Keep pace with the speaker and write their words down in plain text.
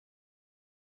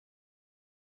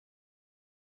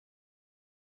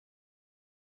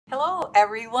Hello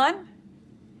everyone.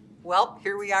 Well,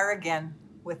 here we are again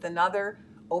with another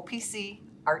OPC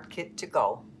art kit to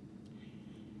go.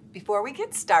 Before we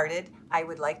get started, I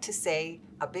would like to say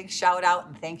a big shout out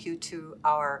and thank you to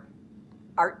our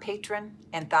art patron,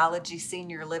 Anthology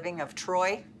Senior Living of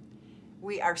Troy.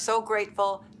 We are so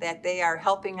grateful that they are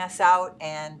helping us out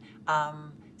and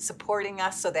supporting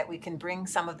us so that we can bring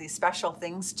some of these special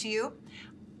things to you.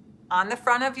 On the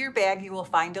front of your bag, you will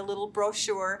find a little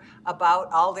brochure about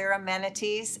all their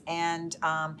amenities, and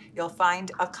you'll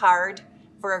find a card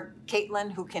for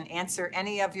Caitlin who can answer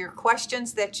any of your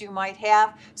questions that you might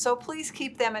have. So please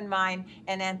keep them in mind.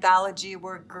 And Anthology,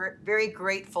 we're very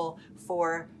grateful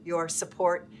for your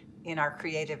support in our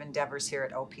creative endeavors here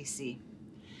at OPC.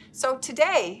 So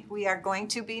today we are going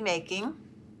to be making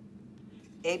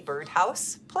a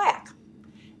birdhouse plaque.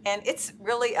 And it's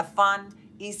really a fun,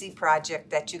 easy project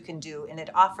that you can do, and it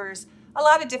offers a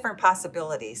lot of different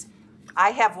possibilities. I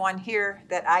have one here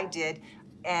that I did,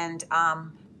 and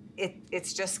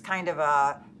it's just kind of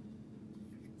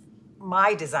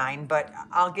my design, but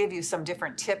I'll give you some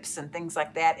different tips and things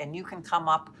like that, and you can come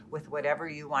up with whatever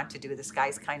you want to do. The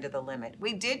sky's kind of the limit.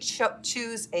 We did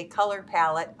choose a color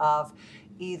palette of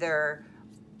either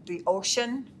the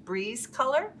ocean breeze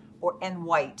color and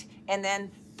white, and then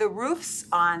the roofs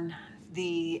on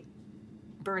the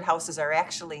birdhouses are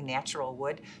actually natural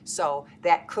wood, so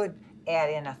that could add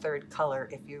in a third color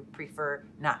if you prefer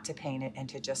not to paint it and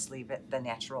to just leave it the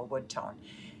natural wood tone.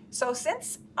 So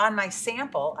since on my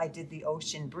sample I did the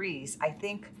ocean breeze, I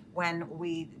think when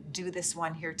we do this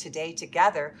one here today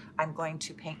together, I'm going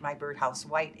to paint my birdhouse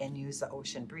white and use the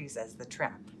ocean breeze as the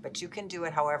trim. But you can do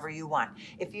it however you want.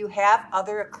 If you have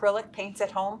other acrylic paints at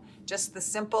home, just the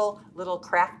simple little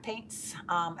crack paints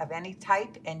of any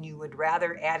type, and you would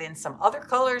rather add in some other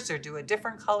colors or do a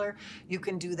different color, you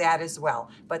can do that as well.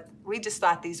 But we just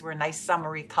thought these were nice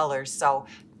summery colors, so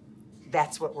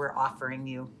that's what we're offering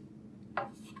you.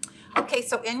 Okay,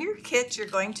 so in your kit, you're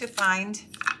going to find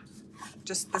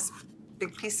just this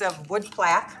big piece of wood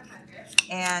plaque,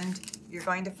 and you're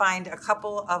going to find a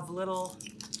couple of little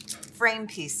frame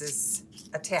pieces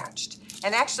attached.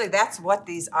 And actually that's what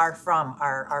these are from,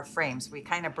 our frames. We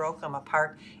kind of broke them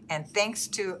apart, and thanks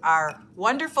to our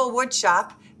wonderful wood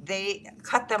shop, they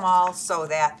cut them all so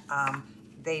that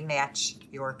they match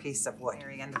your piece of wood.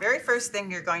 And the very first thing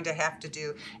you're going to have to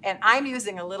do, and I'm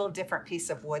using a little different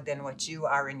piece of wood than what you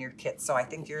are in your kit, so I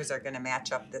think yours are going to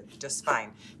match up just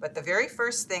fine. But the very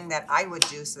first thing that I would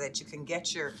do so that you can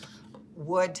get your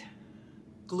wood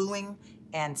gluing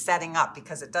and setting up,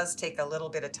 because it does take a little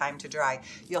bit of time to dry,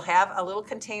 you'll have a little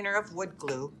container of wood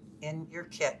glue in your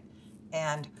kit,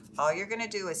 and all you're going to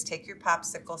do is take your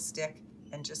popsicle stick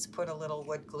and just put a little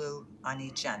wood glue on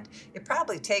each end. It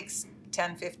probably takes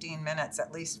 10-15 minutes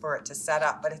at least for it to set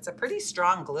up, but it's a pretty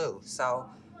strong glue, so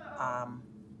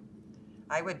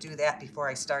I would do that before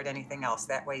I start anything else.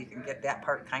 That way you can get that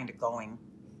part kind of going.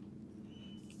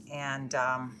 And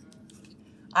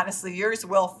honestly, yours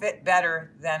will fit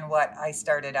better than what I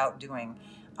started out doing.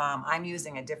 I'm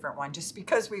using a different one just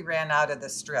because we ran out of the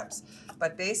strips.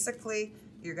 But basically,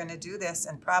 you're going to do this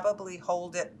and probably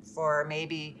hold it for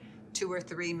maybe 2 or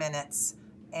 3 minutes.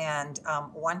 And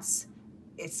once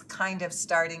it's kind of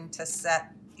starting to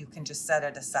set, you can just set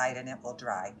it aside and it will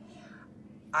dry.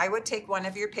 I would take one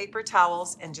of your paper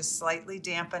towels and just slightly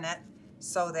dampen it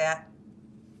so that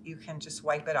you can just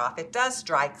wipe it off. It does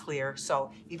dry clear, so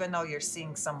even though you're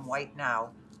seeing some white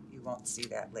now, you won't see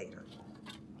that later.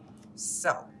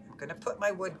 So I'm going to put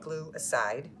my wood glue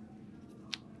aside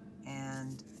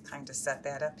and kind of set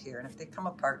that up here. And if they come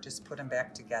apart, just put them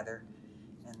back together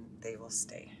and they will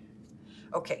stay.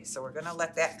 Okay, so we're going to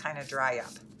let that kind of dry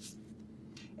up.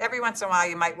 Every once in a while,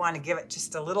 you might want to give it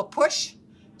just a little push,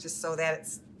 just so that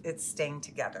it's staying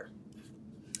together.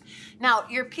 Now,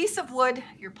 your piece of wood,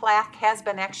 your plaque, has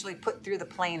been actually put through the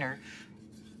planer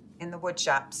in the wood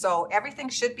shop. So everything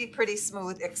should be pretty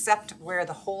smooth except where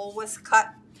the hole was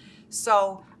cut.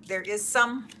 So there is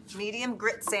some medium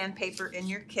grit sandpaper in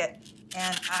your kit,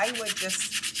 and I would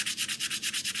just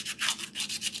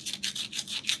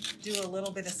do a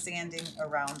little bit of sanding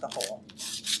around the hole.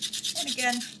 And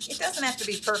again, it doesn't have to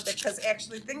be perfect, because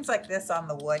actually things like this on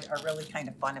the wood are really kind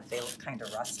of fun if they look kind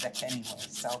of rustic anyway.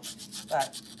 So,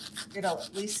 but it'll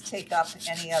at least take up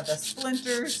any of the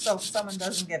splinters so someone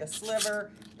doesn't get a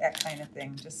sliver, that kind of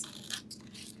thing. Just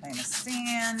kind of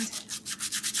sand.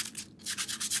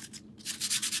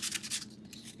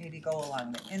 Maybe go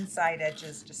along the inside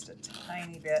edges just a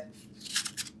tiny bit.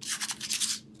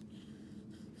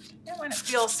 And when it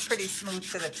feels pretty smooth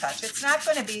to the touch. It's not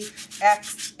going to be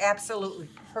absolutely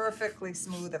perfectly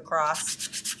smooth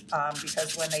across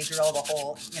because when they drill the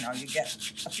hole, you know, you get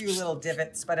a few little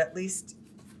divots, but at least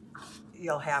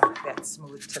you'll have that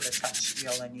smooth to the touch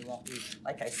feel and you won't be,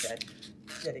 like I said,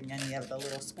 getting any of the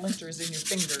little splinters in your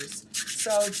fingers.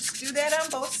 So just do that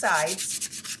on both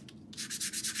sides.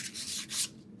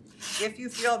 If you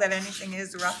feel that anything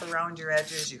is rough around your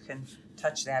edges, you can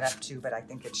touch that up too, but I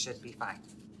think it should be fine.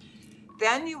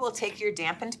 Then you will take your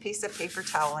dampened piece of paper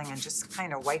toweling and just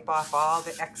kind of wipe off all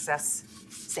the excess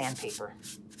sandpaper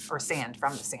or sand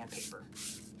from the sandpaper.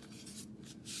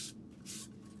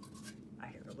 I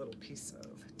have a little piece of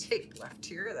tape left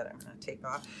here that I'm going to take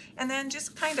off, and then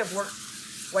just kind of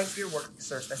wipe your work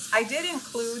surface. I did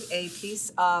include a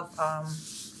piece of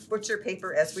butcher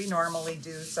paper as we normally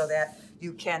do so that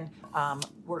you can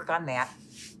work on that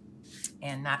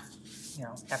and not, you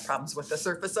know, have problems with the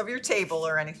surface of your table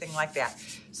or anything like that.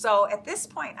 So at this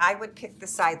point, I would pick the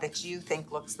side that you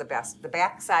think looks the best. The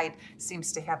back side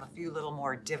seems to have a few little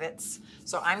more divots,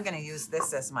 so I'm going to use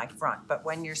this as my front. But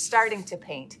when you're starting to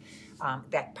paint,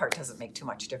 that part doesn't make too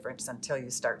much difference until you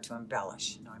start to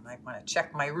embellish. Now I might want to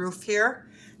check my roof here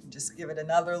and just give it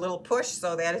another little push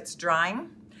so that it's drying.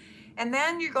 And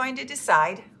then you're going to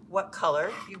decide what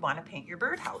color you want to paint your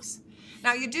birdhouse.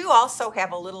 Now you do also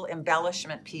have a little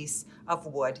embellishment piece of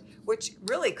wood, which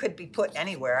really could be put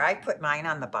anywhere. I put mine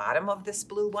on the bottom of this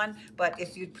blue one, but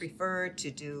if you'd prefer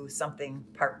to do something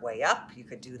part way up, you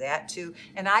could do that too.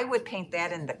 And I would paint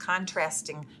that in the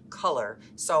contrasting color.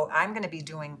 So I'm going to be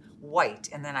doing white,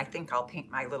 and then I think I'll paint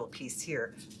my little piece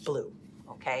here blue,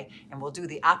 okay? And we'll do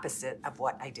the opposite of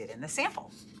what I did in the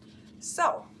sample.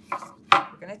 So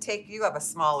we're going to take, you have a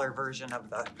smaller version of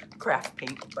the craft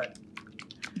paint, but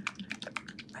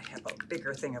I have a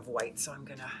bigger thing of white, so I'm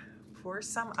going to pour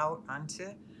some out onto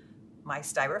my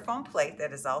styrofoam plate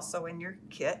that is also in your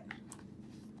kit.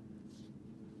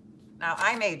 Now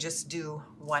I may just do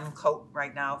one coat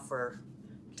right now for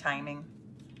timing,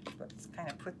 but let's kind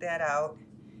of put that out,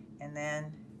 and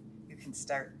then you can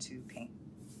start to paint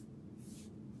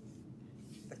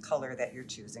the color that you're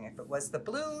choosing. If it was the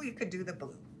blue, you could do the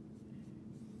blue.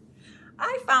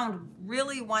 I found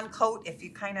really one coat, if you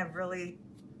kind of really,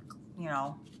 you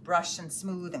know, brush and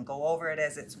smooth and go over it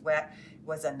as it's wet,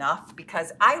 was enough,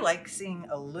 because I like seeing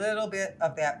a little bit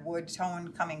of that wood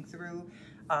tone coming through,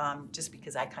 just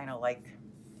because I kind of like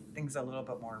things a little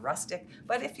bit more rustic.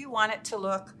 But if you want it to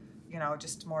look, you know,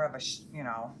 just more of a, you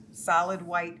know, solid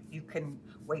white, you can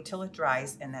wait till it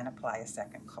dries and then apply a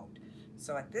second coat.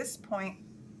 So at this point,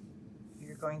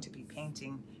 you're going to be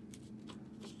painting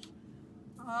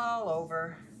all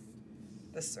over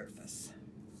the surface.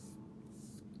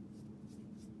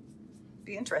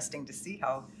 Be interesting to see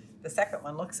how the second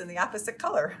one looks in the opposite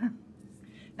color.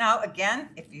 Now again,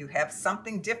 if you have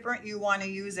something different you want to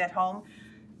use at home,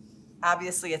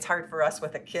 obviously it's hard for us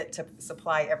with a kit to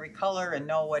supply every color and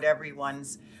know what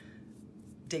everyone's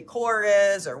decor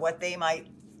is or what they might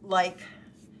like,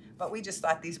 but we just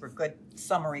thought these were good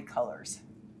summery colors.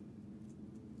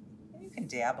 You can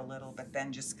dab a little, but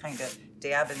then just kind of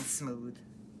dab and smooth.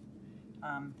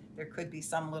 There could be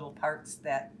some little parts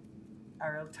that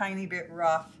are a tiny bit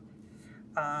rough.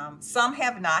 Some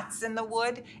have knots in the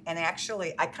wood, and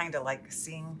actually I kind of like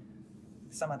seeing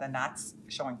some of the knots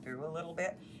showing through a little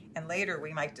bit, and later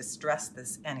we might distress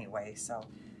this anyway. So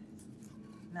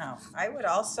now I would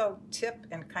also tip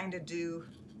and kind of do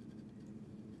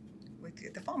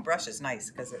with the foam brush is nice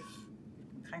because it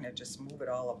kind of just move it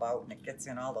all about and it gets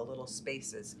in all the little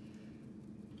spaces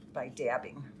by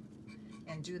dabbing,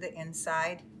 and do the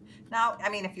inside. Now, I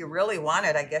mean, if you really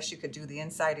wanted, I guess you could do the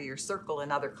inside of your circle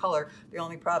another color. The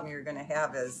only problem you're going to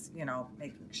have is, you know,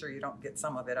 making sure you don't get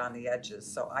some of it on the edges.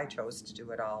 So I chose to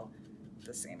do it all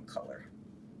the same color.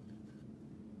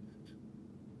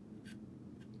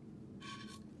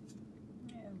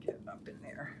 And get up in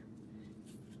there.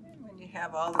 And when you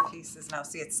have all the pieces, now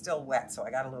see it's still wet, so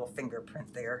I got a little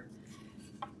fingerprint there.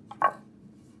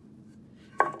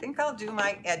 I think I'll do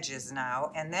my edges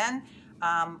now, and then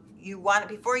you want,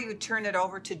 before you turn it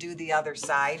over to do the other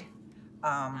side.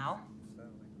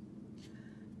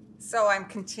 So I'm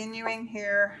continuing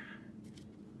here,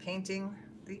 painting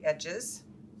the edges.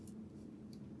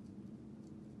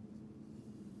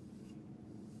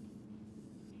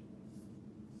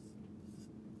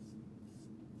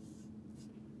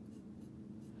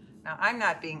 Now, I'm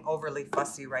not being overly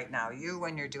fussy right now. You,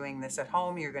 when you're doing this at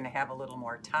home, you're going to have a little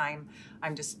more time.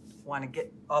 I'm just want to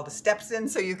get all the steps in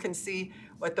so you can see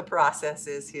what the process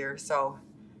is here. So,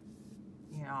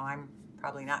 you know, I'm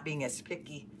probably not being as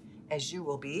picky as you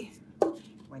will be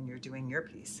when you're doing your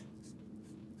piece.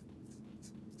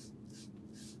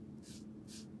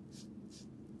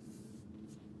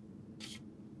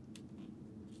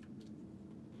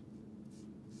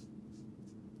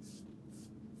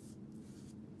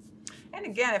 And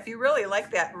again, if you really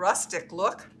like that rustic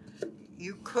look,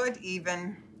 you could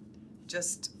even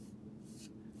just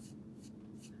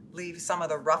leave some of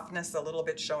the roughness a little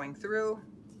bit showing through.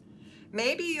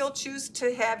 Maybe you'll choose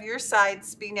to have your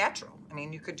sides be natural. I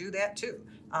mean, you could do that too.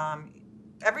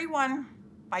 Everyone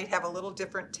might have a little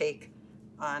different take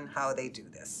on how they do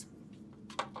this.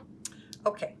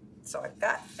 Okay, so I've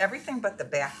got everything but the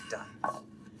back done.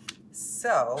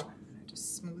 So I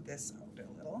just smooth this out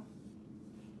a little.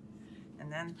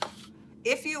 And then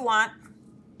if you want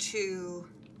to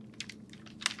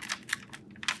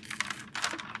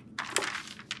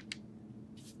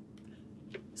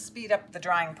speed up the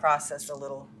drying process a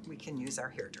little, we can use our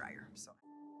hair dryer. So.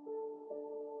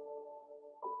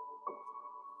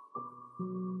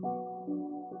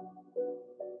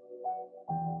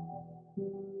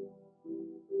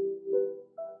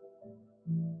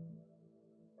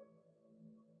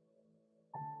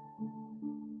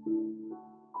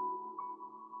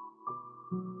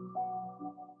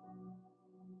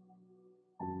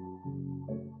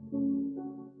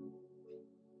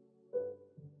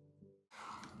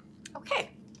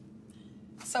 Okay,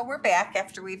 so we're back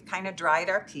after we've kind of dried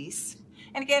our piece.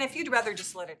 And again, if you'd rather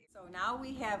just let it. So now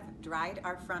we have dried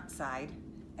our front side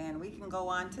and we can go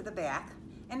on to the back.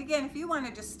 And again, if you want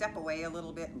to just step away a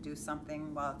little bit and do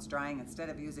something while it's drying instead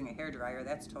of using a hair dryer,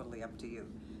 that's totally up to you.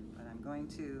 But I'm going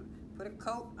to put a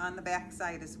coat on the back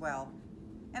side as well.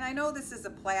 And I know this is a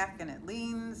plaque and it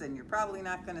leans and you're probably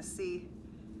not going to see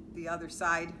the other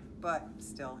side, but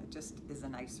still, it just is a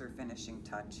nicer finishing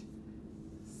touch.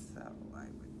 So I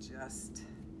would just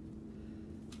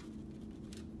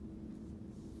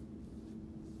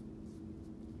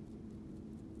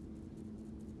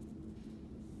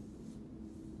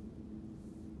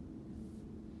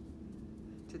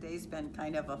today's been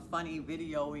kind of a funny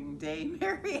videoing day.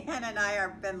 Mary Ann and I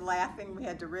have been laughing. We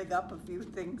had to rig up a few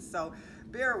things, so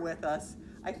bear with us.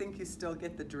 I think you still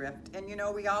get the drift. And you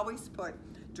know, we always put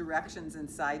directions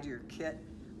inside your kit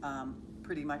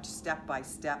pretty much step by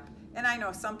step. And I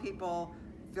know some people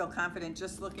feel confident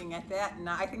just looking at that, and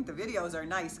I think the videos are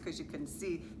nice because you can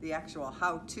see the actual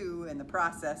how-to and the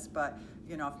process, but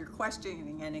you know, if you're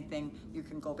questioning anything, you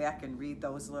can go back and read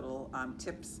those little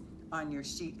tips on your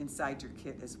sheet inside your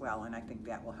kit as well, and I think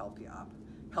that will help you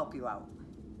out.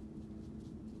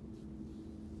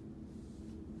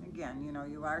 Again, you know,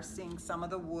 you are seeing some of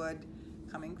the wood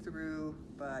coming through,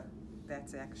 but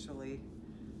that's actually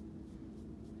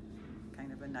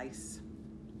kind of a nice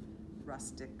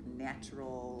rustic,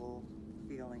 natural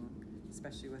feeling,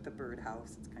 especially with a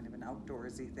birdhouse. It's kind of an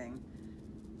outdoorsy thing.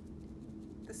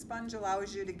 The sponge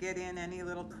allows you to get in any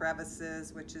little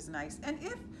crevices, which is nice. And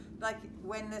if, like,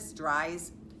 when this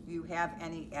dries, you have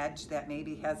any edge that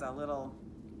maybe has a little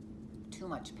too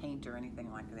much paint or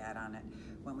anything like that on it,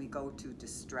 when we go to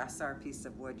distress our piece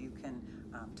of wood, you can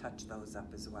touch those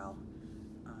up as well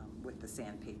with the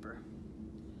sandpaper.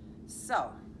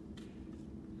 So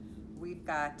we've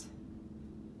got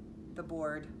the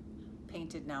board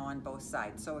painted now on both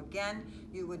sides. So again,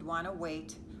 you would want to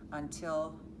wait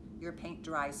until your paint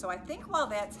dries. So I think while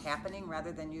that's happening,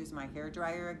 rather than use my hair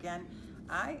dryer again,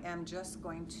 I am just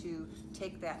going to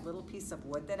take that little piece of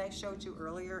wood that I showed you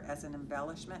earlier as an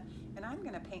embellishment, and I'm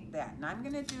going to paint that. And I'm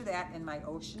going to do that in my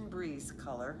Ocean Breeze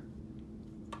color.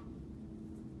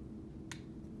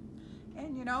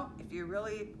 And you know, if you're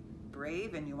really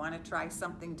brave and you want to try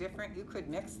something different, you could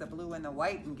mix the blue and the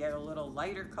white and get a little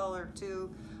lighter color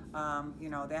too. You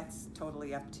know, that's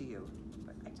totally up to you.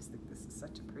 But I just think this is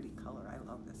such a pretty color. I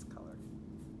love this color.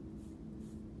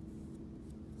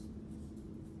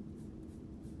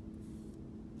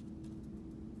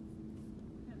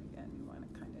 And again, you want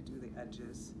to kind of do the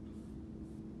edges.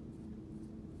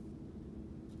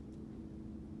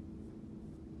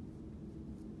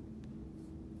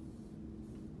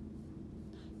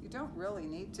 Don't really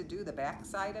need to do the back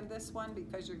side of this one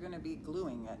because you're going to be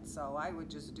gluing it, so I would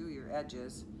just do your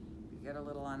edges. If you get a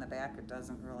little on the back, it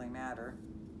doesn't really matter.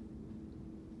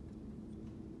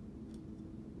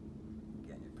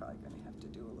 Again, you're probably going to have to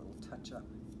do a little touch up.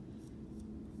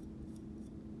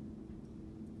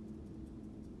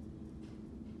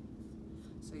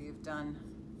 So you've done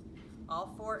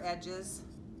all 4 edges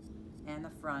and the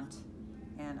front,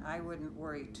 and I wouldn't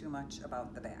worry too much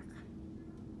about the back.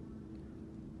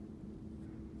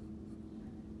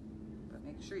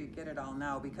 Make sure you get it all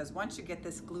now, because once you get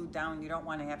this glued down, you don't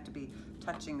want to have to be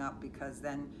touching up, because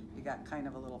then you got kind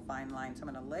of a little fine line. So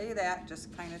I'm going to lay that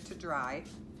just kind of to dry,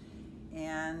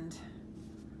 and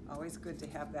always good to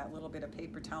have that little bit of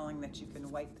paper toweling that you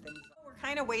can wipe things. So we're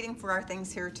kind of waiting for our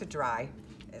things here to dry.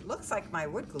 It looks like my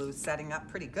wood glue is setting up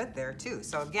pretty good there too.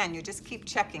 So again, you just keep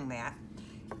checking that.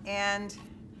 And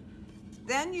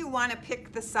then you want to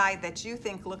pick the side that you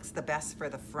think looks the best for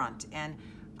the front. And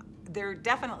there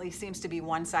definitely seems to be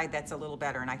one side that's a little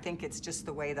better, and I think it's just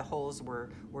the way the holes were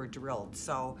drilled.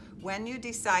 So when you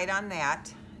decide on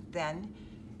that, then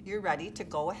you're ready to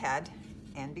go ahead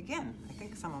and begin. I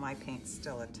think some of my paint's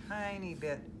still a tiny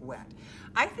bit wet.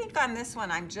 I think on this one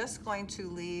I'm just going to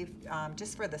leave,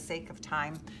 just for the sake of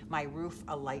time, my roof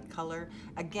a light color.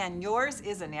 Again, yours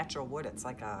is a natural wood. It's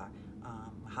like a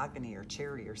mahogany or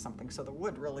cherry or something, so the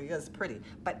wood really is pretty.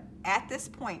 But at this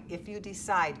point, if you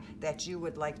decide that you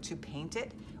would like to paint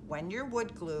it, when your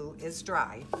wood glue is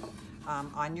dry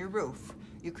on your roof,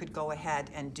 you could go ahead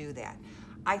and do that.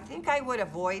 I think I would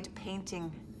avoid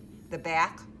painting the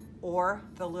back or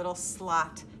the little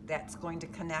slot that's going to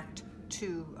connect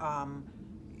to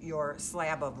your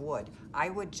slab of wood. I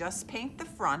would just paint the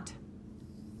front,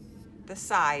 the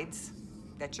sides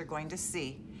that you're going to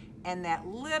see, and that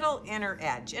little inner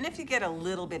edge. And if you get a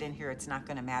little bit in here, it's not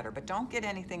gonna matter, but don't get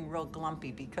anything real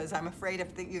glumpy, because I'm afraid if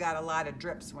you got a lot of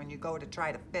drips, when you go to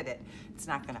try to fit it, it's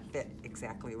not gonna fit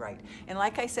exactly right. And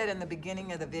like I said in the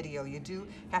beginning of the video, you do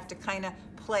have to kind of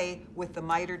play with the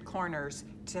mitered corners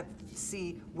to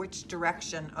see which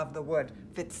direction of the wood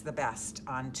fits the best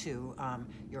onto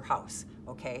your house,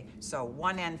 okay? So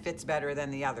one end fits better than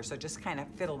the other, so just kind of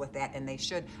fiddle with that, and they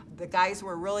should. The guys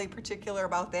were really particular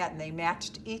about that, and they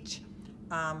matched each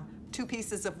two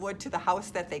pieces of wood to the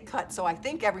house that they cut, so I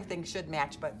think everything should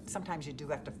match, but sometimes you do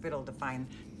have to fiddle to find,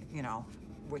 you know,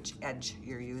 which edge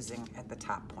you're using at the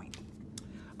top point.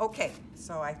 Okay,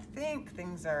 so I think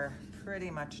things are pretty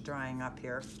much drying up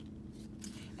here.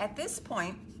 At this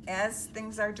point, as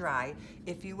things are dry,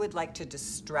 if you would like to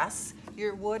distress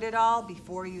your wood at all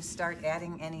before you start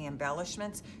adding any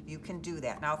embellishments, you can do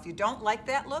that. Now, if you don't like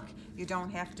that look, you don't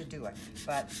have to do it.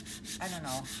 But I don't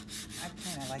know, I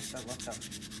kind of like the look of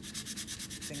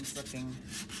things looking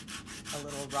a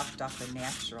little roughed up and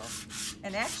natural.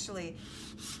 And actually,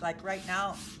 like right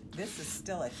now, this is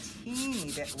still a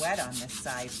teeny bit wet on this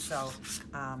side, so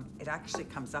it actually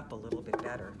comes up a little bit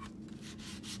better.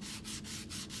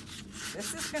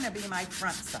 This is going to be my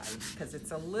front side because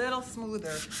it's a little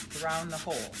smoother around the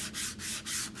hole.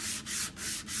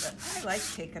 But I like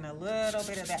taking a little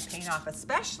bit of that paint off,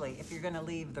 especially if you're going to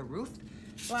leave the roof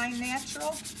line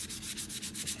natural.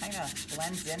 It kind of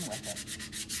blends in with it.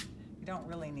 You don't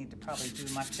really need to probably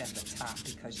do much at the top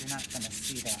because you're not going to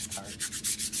see that part.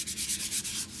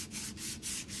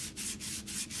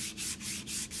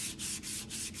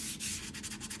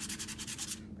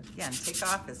 Again, take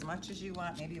off as much as you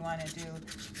want. Maybe you want to do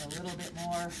a little bit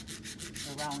more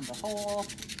around the hole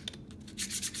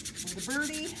with the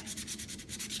birdie.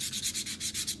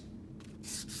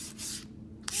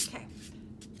 Okay.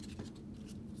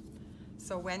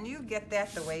 So when you get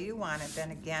that the way you want it, then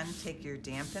again, take your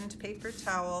dampened paper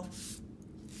towel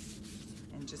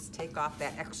and just take off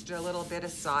that extra little bit of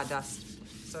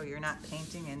sawdust so you're not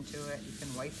painting into it. You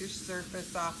can wipe your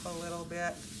surface off a little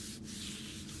bit.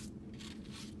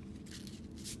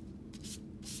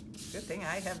 Good thing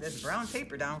I have this brown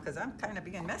paper down because I'm kind of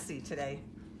being messy today.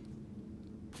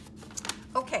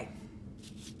 Okay,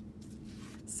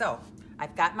 so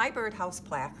I've got my birdhouse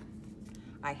plaque.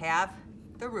 I have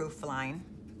the roof line.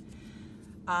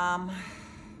 I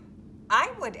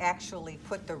would actually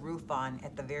put the roof on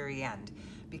at the very end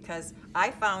because I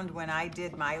found when I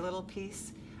did my little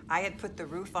piece, I had put the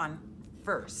roof on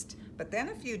first. But then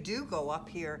if you do go up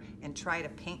here and try to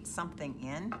paint something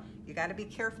in, you got to be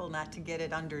careful not to get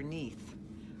it underneath.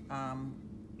 And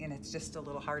it's just a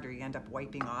little harder. You end up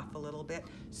wiping off a little bit.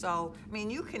 So, I mean,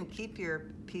 you can keep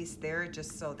your piece there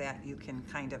just so that you can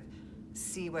kind of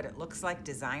see what it looks like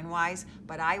design-wise,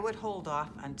 but I would hold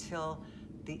off until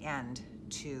the end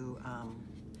to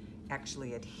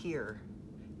actually adhere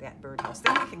that birdhouse.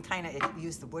 Then you can kind of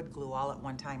use the wood glue all at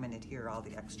one time and adhere all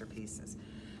the extra pieces.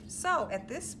 So at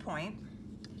this point,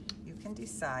 you can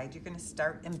decide you're going to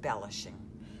start embellishing.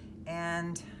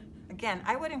 And again,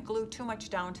 I wouldn't glue too much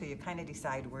down till you kind of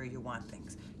decide where you want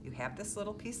things. You have this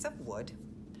little piece of wood.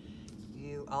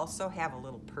 You also have a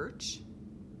little perch,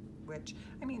 which,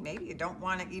 I mean, maybe you don't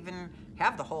want to even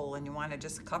have the hole and you want to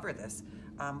just cover this.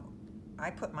 I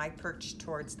put my perch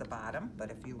towards the bottom, but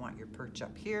if you want your perch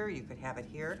up here, you could have it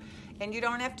here. And you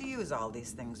don't have to use all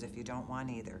these things if you don't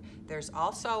want either. There's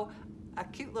also a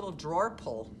cute little drawer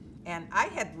pull, and I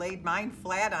had laid mine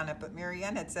flat on it, but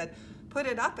Marianne had said, put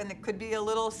it up and it could be a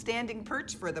little standing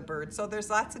perch for the bird. So there's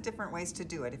lots of different ways to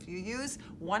do it. If you use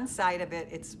one side of it,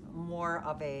 it's more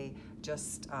of a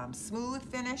just smooth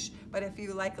finish, but if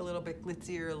you like a little bit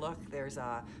glitzier look, there's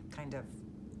a kind of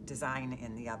design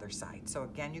in the other side. So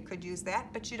again, you could use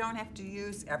that, but you don't have to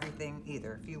use everything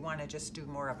either. If you want to just do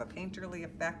more of a painterly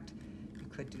effect, you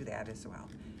could do that as well.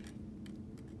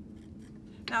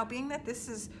 Now, being that this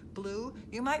is blue,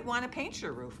 you might want to paint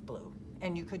your roof blue,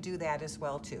 and you could do that as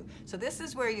well too. So this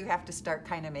is where you have to start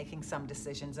kind of making some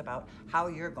decisions about how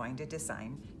you're going to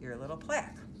design your little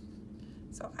plaque.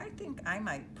 So I think I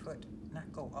might not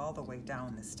go all the way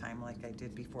down this time like I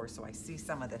did before, so I see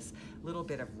some of this little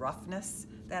bit of roughness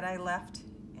that I left,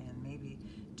 and maybe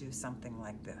do something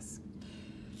like this.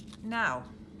 Now,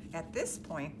 at this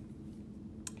point,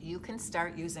 you can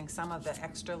start using some of the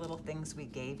extra little things we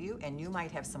gave you, and you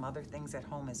might have some other things at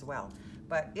home as well.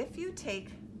 But if you take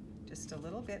just a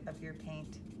little bit of your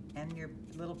paint and your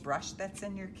little brush that's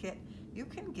in your kit, you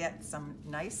can get some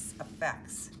nice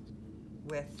effects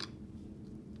with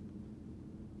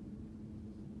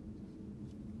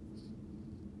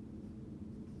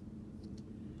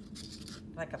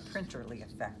like a printerly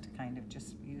effect, kind of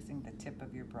just using the tip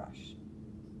of your brush.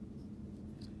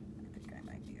 I think I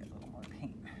might need a little more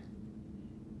paint.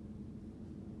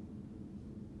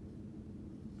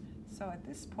 So at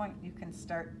this point, you can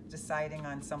start deciding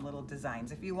on some little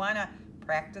designs. If you want to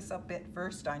practice a bit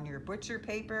first on your butcher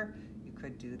paper, you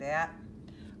could do that.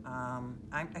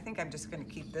 I think I'm just going to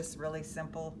keep this really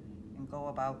simple and go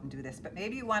about and do this. But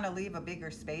maybe you want to leave a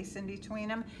bigger space in between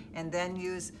them, and then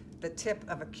use the tip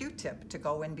of a Q-tip to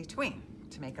go in between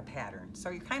to make a pattern.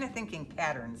 So you're kind of thinking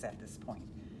patterns at this point.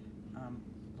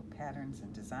 Little patterns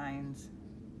and designs.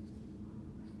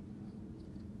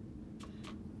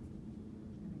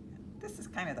 This is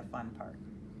kind of the fun part.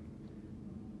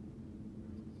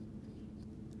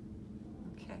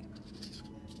 Okay.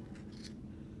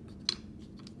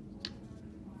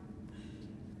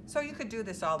 So you could do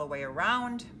this all the way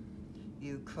around.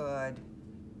 You could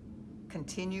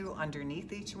continue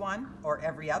underneath each one or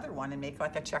every other one and make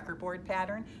like a checkerboard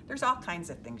pattern. There's all kinds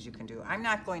of things you can do. I'm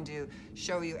not going to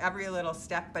show you every little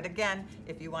step, but again,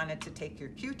 if you wanted to take your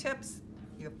Q-tips,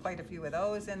 you have quite a few of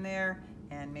those in there,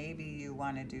 and maybe you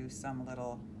want to do some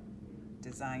little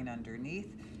design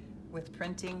underneath with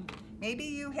printing. Maybe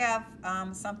you have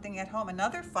something at home.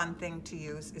 Another fun thing to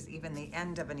use is even the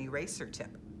end of an eraser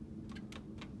tip.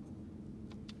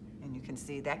 And you can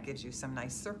see that gives you some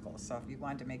nice circles. So if you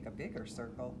wanted to make a bigger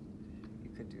circle, you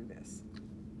could do this.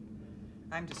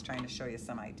 I'm just trying to show you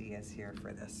some ideas here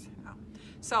for this.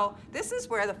 So this is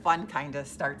where the fun kind of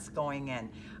starts going in.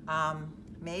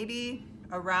 Maybe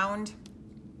around,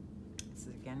 this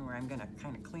is again where I'm going to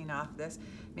kind of clean off this,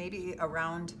 maybe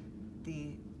around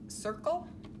the circle,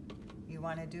 you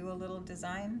want to do a little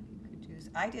design. You could use,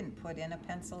 I didn't put in a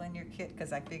pencil in your kit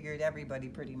because I figured everybody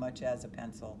pretty much has a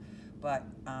pencil, but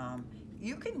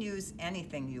you can use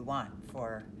anything you want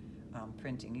for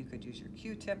printing. You could use your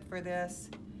Q-tip for this.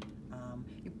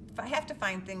 I have to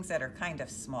find things that are kind of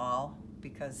small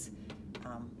because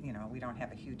you know, we don't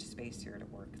have a huge space here to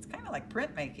work. It's kind of like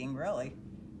printmaking, really,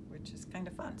 which is kind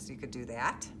of fun. So you could do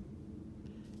that,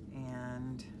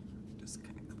 and just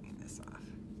kind of clean this off.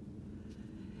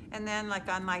 And then, like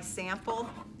on my sample,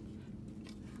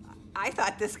 I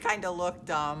thought this kind of looked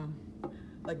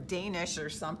like Danish or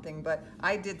something, but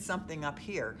I did something up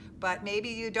here. But maybe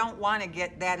you don't want to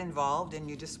get that involved and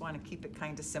you just want to keep it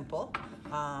kind of simple.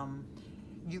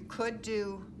 You could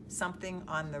do something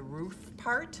on the roof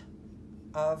part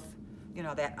of, you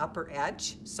know, that upper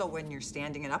edge. So when you're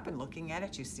standing it up and looking at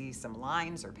it, you see some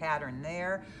lines or pattern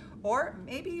there. Or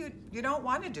maybe you don't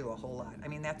want to do a whole lot. I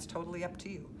mean, that's totally up to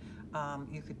you.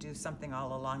 You could do something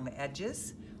all along the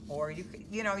edges, or you could,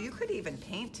 you know, you could even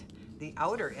paint the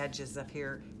outer edges up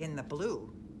here in the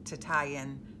blue to tie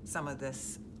in some of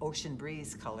this ocean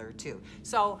breeze color too.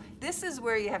 So this is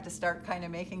where you have to start kind of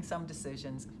making some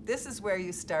decisions. This is where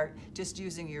you start just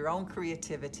using your own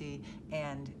creativity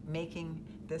and making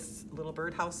this little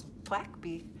birdhouse plaque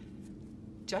be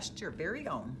just your very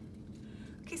own.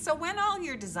 Okay, so when all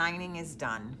your designing is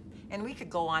done, and we could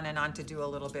go on and on to do a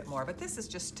little bit more, but this is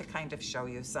just to kind of show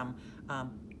you some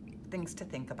things to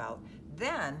think about.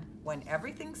 Then, when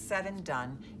everything's said and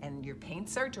done and your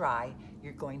paints are dry,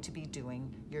 you're going to be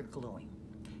doing your gluing.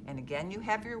 And again, you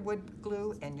have your wood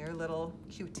glue and your little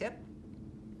Q-tip.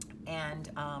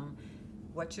 And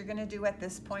what you're gonna do at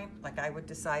this point, like I would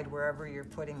decide wherever you're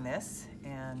putting this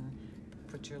and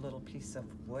put your little piece of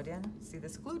wood in. See,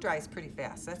 this glue dries pretty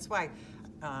fast. That's why you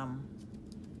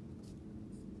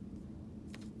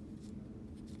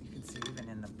can see even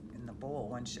in the bowl,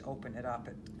 once you open it up,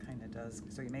 it kind of does.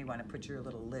 So you may want to put your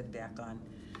little lid back on.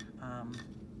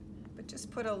 But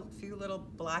just put a few little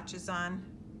blotches on.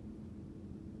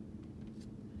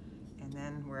 And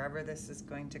then wherever this is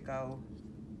going to go,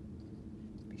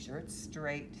 be sure it's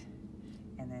straight,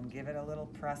 and then give it a little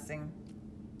pressing.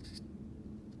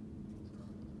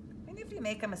 And if you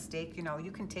make a mistake, you know,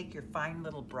 you can take your fine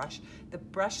little brush. The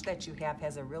brush that you have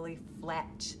has a really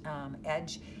flat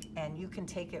edge, and you can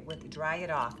take it dry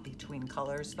it off between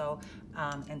colors though.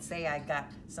 And say I got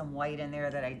some white in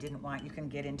there that I didn't want, you can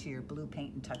get into your blue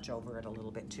paint and touch over it a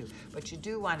little bit too. But you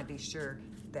do want to be sure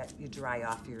that you dry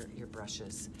off your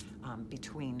brushes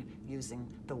between using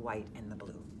the white and the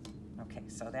blue. Okay,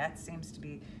 so that seems to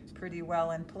be pretty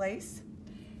well in place.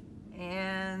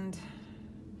 And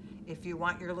if you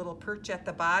want your little perch at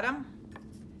the bottom,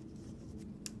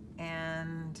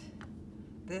 and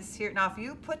this here, now if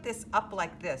you put this up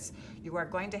like this, you are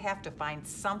going to have to find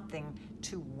something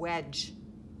to wedge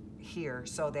here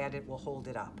so that it will hold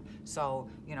it up. So,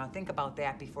 you know, think about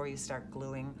that before you start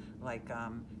gluing, like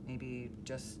maybe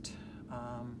just,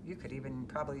 you could even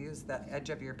probably use the edge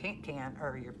of your paint can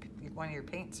or one of your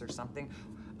paints or something,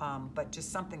 but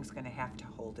just something's gonna have to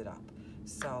hold it up.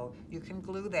 So you can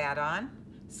glue that on.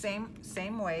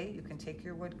 Same way, you can take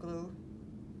your wood glue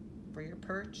for your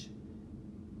perch.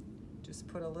 Just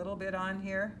put a little bit on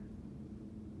here.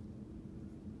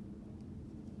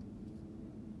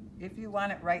 If you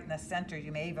want it right in the center,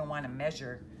 you may even want to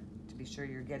measure to be sure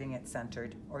you're getting it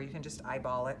centered, or you can just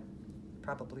eyeball it,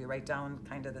 probably right down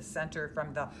kind of the center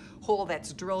from the hole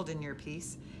that's drilled in your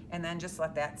piece, and then just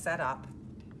let that set up.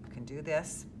 You can do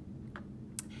this.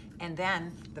 And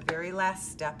then the very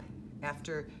last step,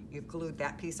 after you've glued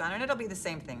that piece on, and it'll be the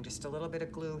same thing, just a little bit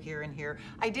of glue here and here.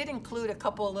 I did include a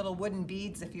couple of little wooden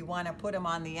beads if you want to put them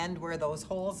on the end where those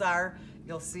holes are.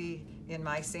 You'll see in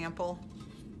my sample,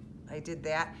 I did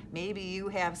that. Maybe you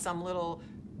have some little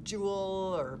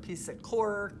jewel or piece of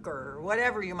cork or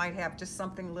whatever you might have, just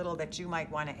something little that you might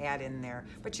want to add in there,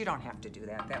 but you don't have to do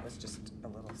that. That was just a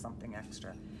little something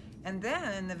extra. And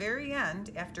then in the very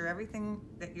end, after everything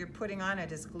that you're putting on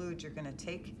it is glued, you're going to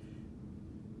take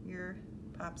your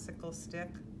popsicle stick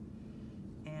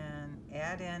and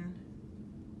add in,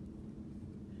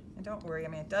 and don't worry, I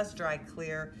mean, it does dry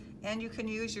clear, and you can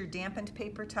use your dampened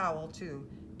paper towel too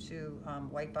to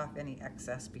wipe off any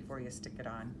excess before you stick it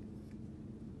on.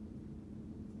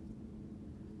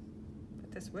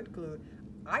 But this wood glue,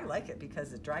 I like it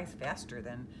because it dries faster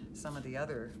than some of the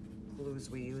other glues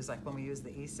we use, like when we use the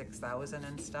E6000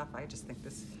 and stuff. I just think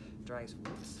this dries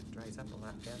up a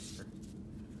lot faster.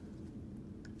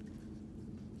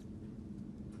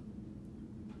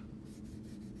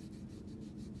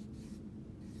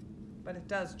 But it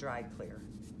does dry clear.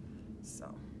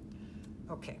 So,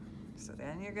 okay, so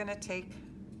then you're gonna take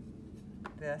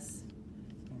this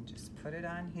and just put it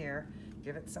on here.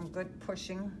 Give it some good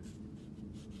pushing.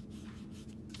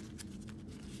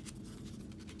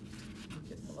 I'm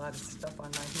getting a lot of stuff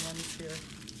on my hands here.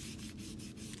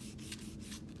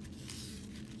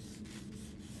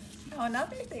 Now,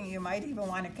 another thing you might even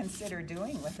want to consider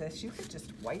doing with this, you could just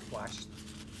whitewash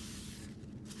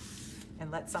and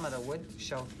let some of the wood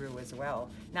show through as well.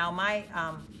 Now my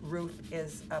roof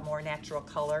is a more natural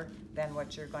color than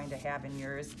what you're going to have in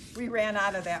yours. We ran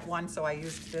out of that one, so I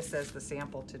used this as the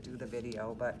sample to do the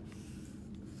video, but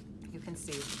you can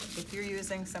see if you're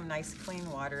using some nice clean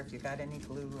water, if you've got any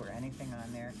glue or anything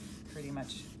on there, pretty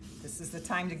much this is the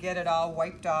time to get it all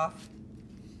wiped off.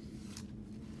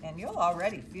 And you'll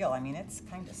already feel, I mean, it's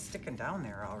kind of sticking down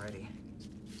there already.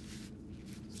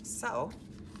 So,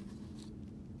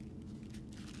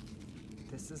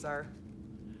 this is our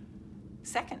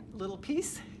second little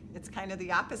piece. It's kind of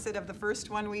the opposite of the first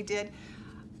one we did.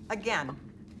 Again,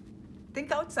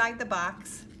 think outside the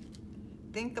box.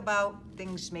 Think about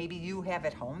things maybe you have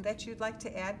at home that you'd like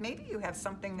to add. Maybe you have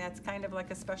something that's kind of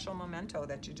like a special memento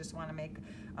that you just want to make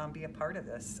be a part of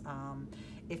this.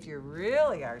 If you're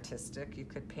really artistic, you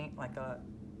could paint like a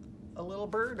little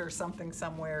bird or something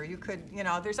somewhere. You could, you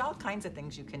know, there's all kinds of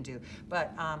things you can do.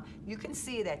 But you can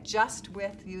see that just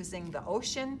with using the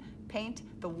ocean paint,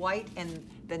 the white, and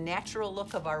the natural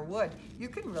look of our wood, you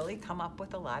can really come up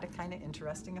with a lot of kind of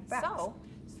interesting effects. So,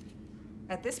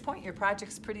 at this point, your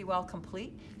project's pretty well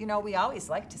complete. You know, we always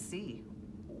like to see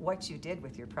what you did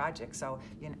with your project. So,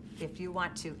 you know, if you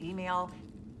want to email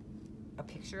a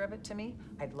picture of it to me,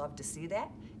 I'd love to see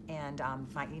that. And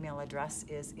my email address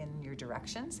is in your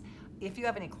directions. If you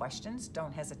have any questions,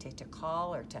 don't hesitate to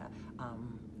call or to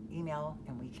email,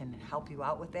 and we can help you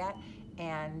out with that.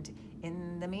 And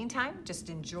in the meantime, just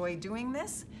enjoy doing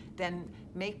this. Then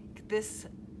make this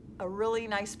a really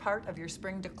nice part of your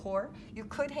spring decor. You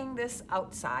could hang this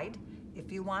outside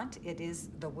if you want. It is,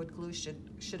 the wood glue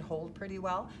should hold pretty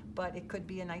well, but it could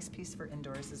be a nice piece for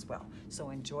indoors as well. So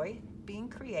enjoy being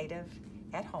creative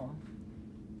at home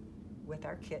with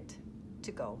our kit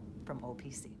to go from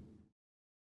OPC.